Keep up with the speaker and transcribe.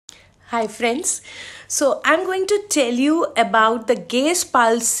Hi friends, so I'm going to tell you about the gaze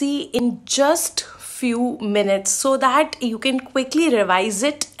palsy in just few minutes so that you can quickly revise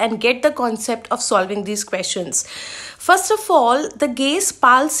it and get the concept of solving these questions. First of all, the gaze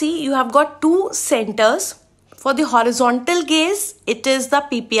palsy, you have got two centers. For the horizontal gaze, it is the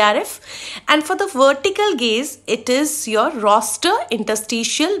PPRF, and for the vertical gaze, it is your rostra,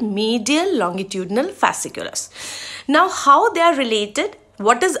 interstitial, medial, longitudinal fasciculus. Now, how they are related?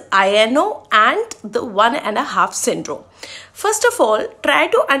 What is INO and the 1.5 syndrome? First of all, try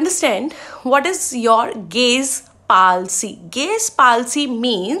to understand what is your gaze palsy. Gaze palsy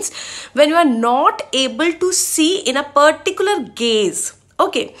means when you are not able to see in a particular gaze.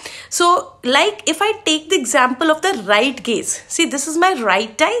 Okay, so like if I take the example of the right gaze, see this is my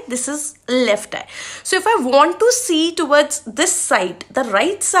right eye, this is left eye. So if I want to see towards this side, the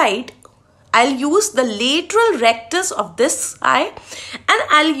right side, I'll use the lateral rectus of this eye and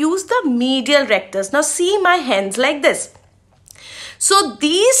I'll use the medial rectus. Now see my hands like this. So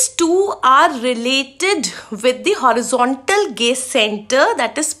these two are related with the horizontal gaze center,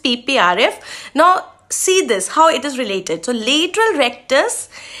 that is PPRF. Now see this, how it is related. So lateral rectus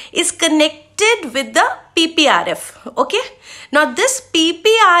is connected with the PPRF. Okay. Now this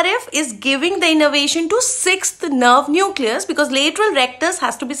PPRF is giving the innervation to 6th nerve nucleus because lateral rectus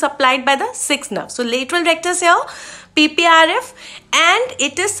has to be supplied by the 6th nerve. So lateral rectus here, PPRF, and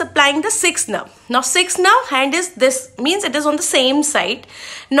it is supplying the 6th nerve. Now 6th nerve hand is this, means it is on the same side.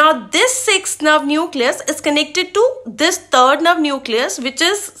 Now this 6th nerve nucleus is connected to this 3rd nerve nucleus which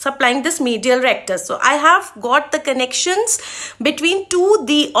is supplying this medial rectus. So I have got the connections between two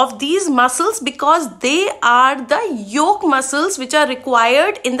of these muscles because they are the yoke muscles which are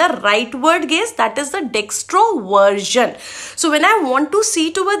required in the rightward gaze, that is the dextroversion. So when I want to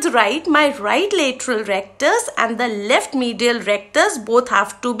see towards right, my right lateral rectus and the left medial rectus both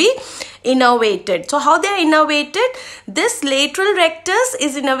have to be innervated. So how they are innervated? This lateral rectus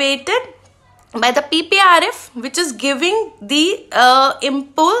is innervated by the PPRF, which is giving the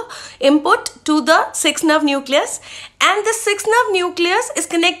input to the 6th nerve nucleus, and the 6th nerve nucleus is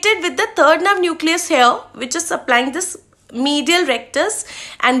connected with the 3rd nerve nucleus here, which is supplying this medial rectus,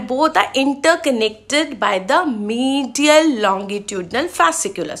 and both are interconnected by the medial longitudinal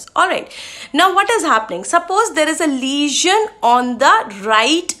fasciculus. Alright, now what is happening? Suppose there is a lesion on the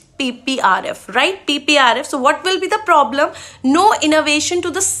right PPRF, right PPRF. So what will be the problem? No innervation to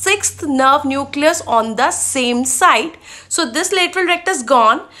the 6th nerve nucleus on the same side. So this lateral rectus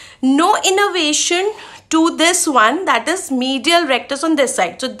gone. No innervation to this one, that is medial rectus on this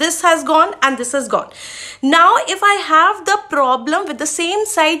side. So this has gone and this has gone. Now if I have the problem with the same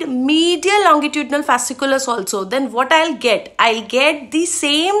side medial longitudinal fasciculus also, then what I'll get? I'll get the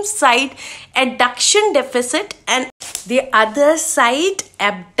same side adduction deficit and the other side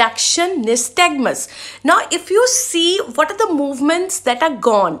abduction nystagmus. Now if you see what are the movements that are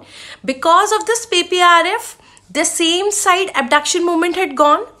gone, because of this PPRF, the same side abduction movement had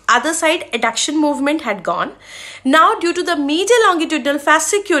gone, other side adduction movement had gone. Now due to the medial longitudinal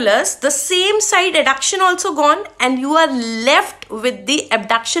fasciculus, the same side adduction also gone, and you are left with the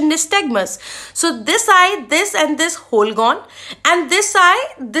abduction nystagmus. So this eye, this and this whole gone, and this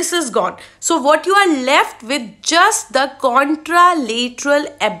eye, this is gone. So what you are left with, just the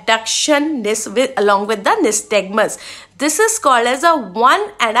contralateral abduction along with the nystagmus. This is called as a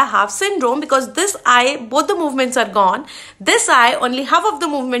 1.5 syndrome because this eye, both the movements are gone. This eye, only half of the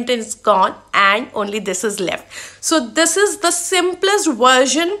movement is gone and only this is left. So this is the simplest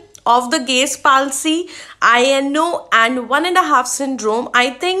version of the gaze palsy, INO and 1.5 syndrome. I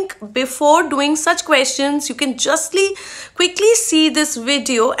think before doing such questions, you can justly quickly see this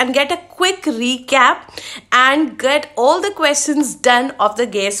video and get a quick recap and get all the questions done of the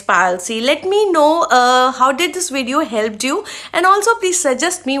gaze palsy. Let me know how did this video helped you, and also please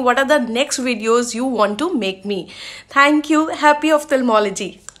suggest me what are the next videos you want to make me. Thank you. Happy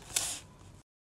ophthalmology.